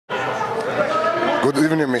Good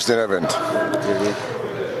evening, Mr. Levent.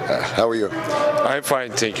 How are you? I'm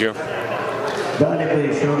fine, thank you.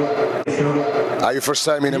 Are you first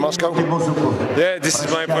time in Moscow? Yeah, this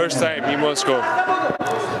is my first time in Moscow.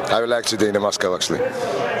 I would like to be in Moscow, actually.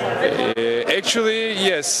 Actually,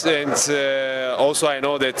 yes, and also I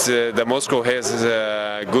know that the Moscow has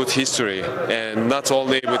good history, and not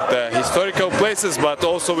only with the historical places, but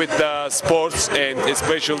also with the sports and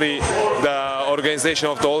especially the organization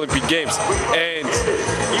of the Olympic Games. And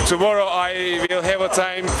tomorrow I will have a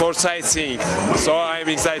time for sightseeing, so I'm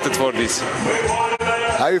excited for this.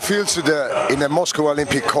 How you feel in the Moscow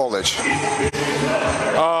Olympic College?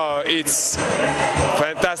 It's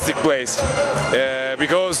fantastic place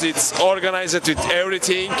because it's organized with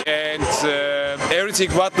everything and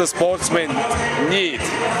everything what the sportsmen need,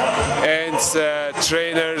 and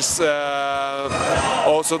trainers,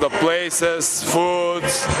 also the places, food,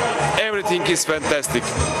 everything is fantastic.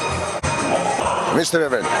 Mr.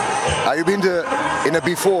 Levent, have you been in the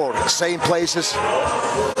before same places?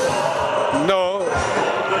 No,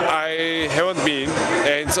 I haven't been,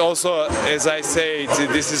 and also, as I said,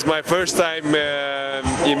 this is my first time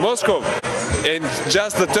in Moscow, and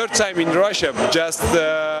just the third time in Russia. Just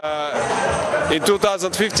in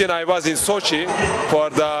 2015 I was in Sochi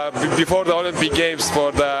before the Olympic Games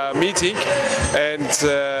for the meeting, and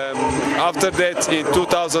after that in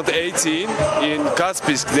 2018 in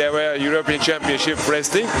Kaspiysk there were European Championship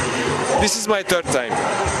wrestling. This is my third time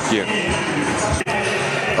here.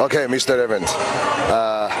 Okay, Mr. Levent,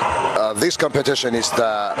 this competition is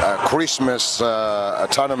the Christmas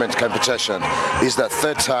tournament competition. It's the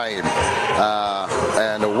third time,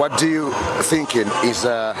 and what do you think is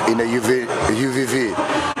in the UWW?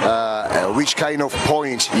 Which kind of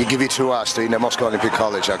point you give it to us in the Moscow Olympic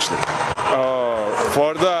College, actually?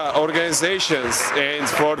 For the organizations and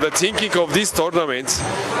for the thinking of this tournament,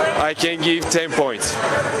 I can give 10 points,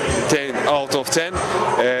 10 out of 10,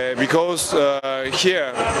 because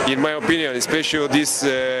here, in my opinion, especially this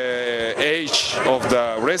age of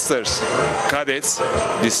the wrestlers, cadets,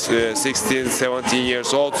 this 16, 17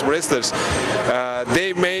 years old wrestlers,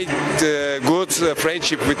 they made good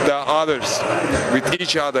friendship with the others, with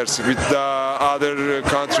each others, with the other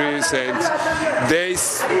countries, and they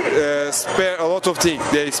spare a lot of things.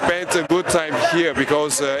 They spent a good time here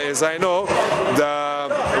because, as I know,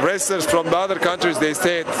 the wrestlers from the other countries, they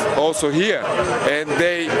stayed also here, and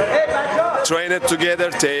they trained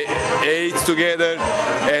together, they ate together,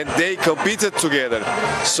 and they competed together.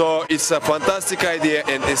 So it's a fantastic idea,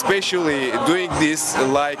 and especially doing this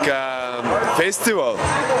like a festival,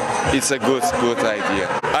 it's a good idea.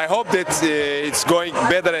 I hope that it's going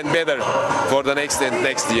better and better for the next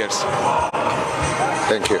years.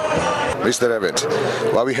 Thank you. Mr. Levent,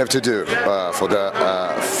 what we have to do for the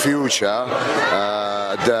future,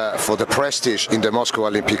 for the prestige in the Moscow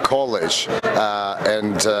Olympic College,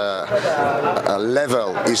 and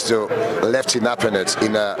level is to left-in opponents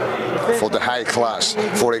for the high class,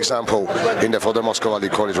 for example, for the Moscow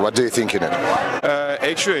Olympic College. What do you think in it?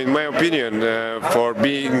 Actually, in my opinion, for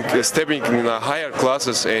stepping in the higher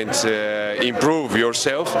classes and improve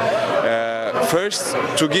yourself, first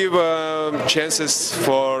to give chances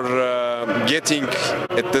for getting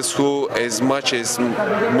at the school as much as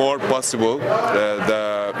more possible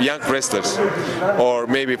the young wrestlers, or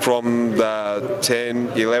maybe from the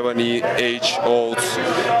 10, 11 age old,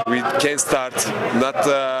 we can start not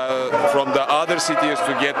from the other cities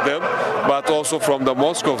to get them, but also from the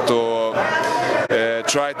Moscow to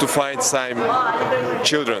try to find some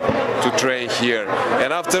children to train here.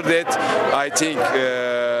 And after that, I think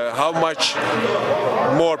how much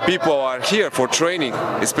more people are here for training,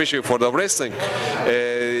 especially for the wrestling,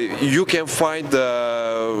 you can find the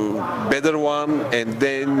better one, and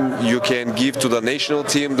then you can give to the national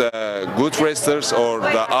team the good wrestlers or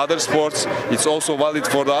the other sports. It's also valid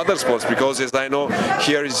for the other sports, because as I know,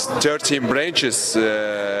 here is 13 branches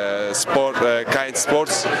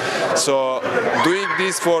sports. So doing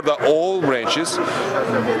this for the all branches,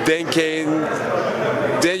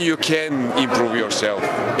 then you can improve yourself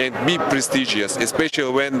and be prestigious,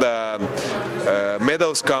 especially when the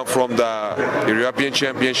medals come from the European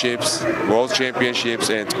Championships, World Championships,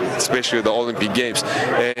 and especially the Olympic Games.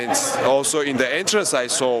 And also in the entrance I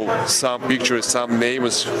saw some pictures, some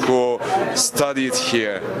names who studied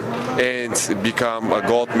here and become a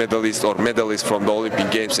gold medalist or medalist from the Olympic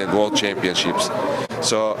Games and World Championships.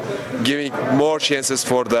 So giving more chances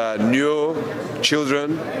for the new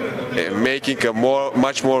children, making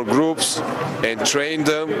much more groups and train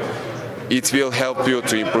them, it will help you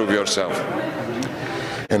to improve yourself.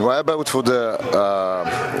 And what about for the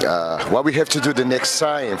what we have to do the next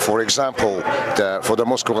time? For example, for the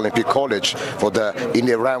Moscow Olympic College, for the in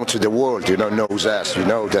the round to the world, knows us.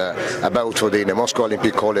 About for the Moscow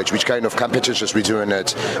Olympic College, which kind of competitions we doing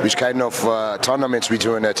it, which kind of tournaments we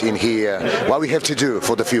doing it in here. What we have to do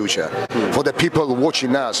for the future, for the people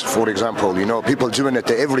watching us, for example, people doing it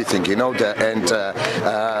everything, and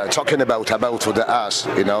talking about for the us,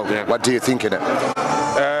 Yeah. What do you think in it?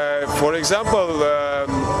 For example,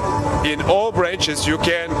 in all branches you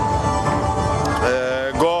can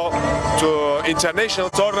go to international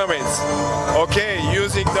tournaments, okay,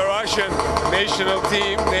 using the Russian national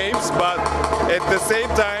team names, but at the same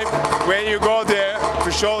time, when you go there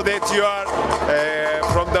to show that you are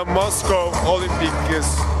from the Moscow Olympic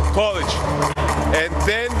College, and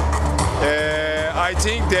then I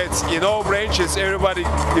think that in all branches everybody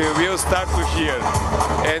will start to hear,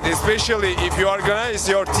 and especially if you organize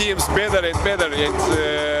your teams better and better, and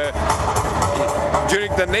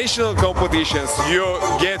during the national competitions you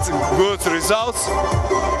get good results,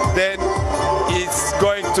 then it's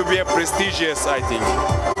going to be a prestigious, I think.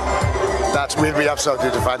 That will be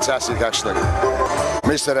absolutely fantastic, actually.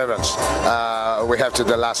 Mr. Evans, we have to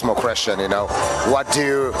the last more question, What do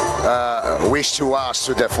you wish to ask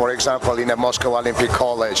to for example, in the Moscow Olympic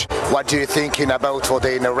College? What do you thinking about for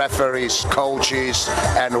the referees, coaches,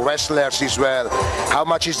 and wrestlers as well? How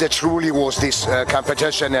much is that truly was this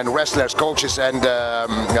competition and wrestlers, coaches, and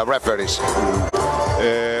referees?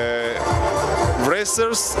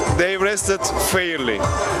 Wrestlers, they wrestled fairly,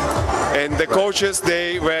 and the coaches,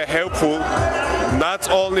 they were helpful not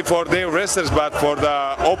only for their wrestlers but for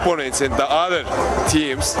the opponents and the other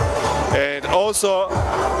teams, and also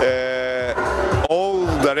all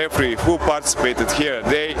the referees who participated here,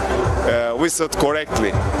 they whistled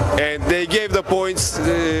correctly, and they gave the points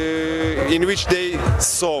in which they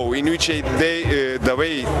saw, in which the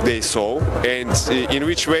way they saw, and in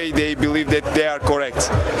which way they believe that they are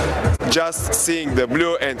correct. Just seeing the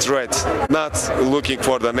blue and red, not looking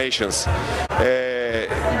for the nations.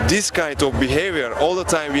 This kind of behavior all the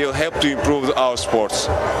time will help to improve our sports,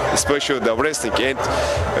 especially the wrestling. And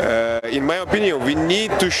in my opinion, we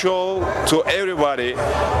need to show to everybody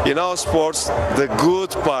in our sports the good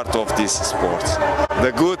part of this sport,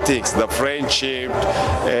 the good things, the friendship,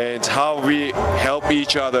 and how we help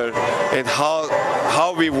each other, and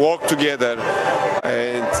how we work together,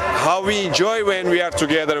 and how we enjoy when we are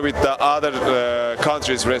together with the other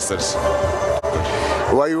countries' wrestlers.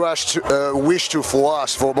 What you wish to for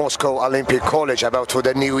us for Moscow Olympic College about for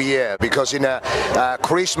the new year, because in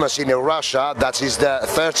Christmas in Russia, that is the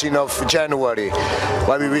 13th of January.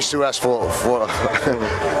 What we wish to ask for?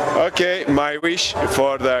 Okay, my wish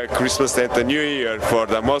for the Christmas and the New Year for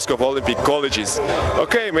the Moscow Olympic Colleges.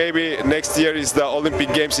 Okay, maybe next year is the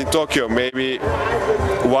Olympic Games in Tokyo. Maybe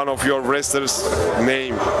one of your wrestlers'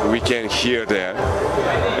 name we can hear there,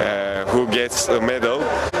 who gets a medal.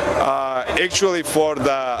 Actually, for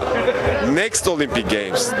the next Olympic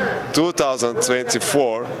Games,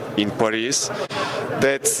 2024 in Paris,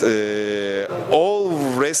 that all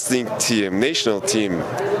wrestling team, national team,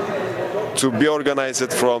 to be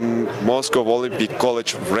organized from Moscow Olympic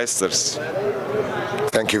College wrestlers.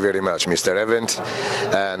 Thank you very much, Mr. Event,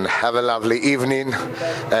 and have a lovely evening,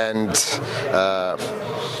 and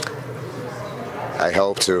I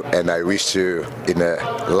hope to, and I wish you in a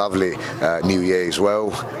lovely New Year as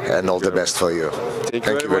well, and all the best for you. Thank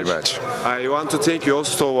you very much. I want to thank you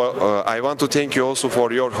also. I want to thank you also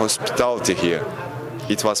for your hospitality here.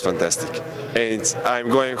 It was fantastic, and I'm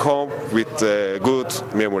going home with good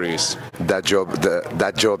memories. That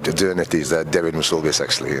job doing it is David Musulbis,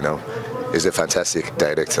 actually, is a fantastic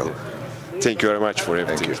director. Thank you very much for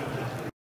everything. Thank you.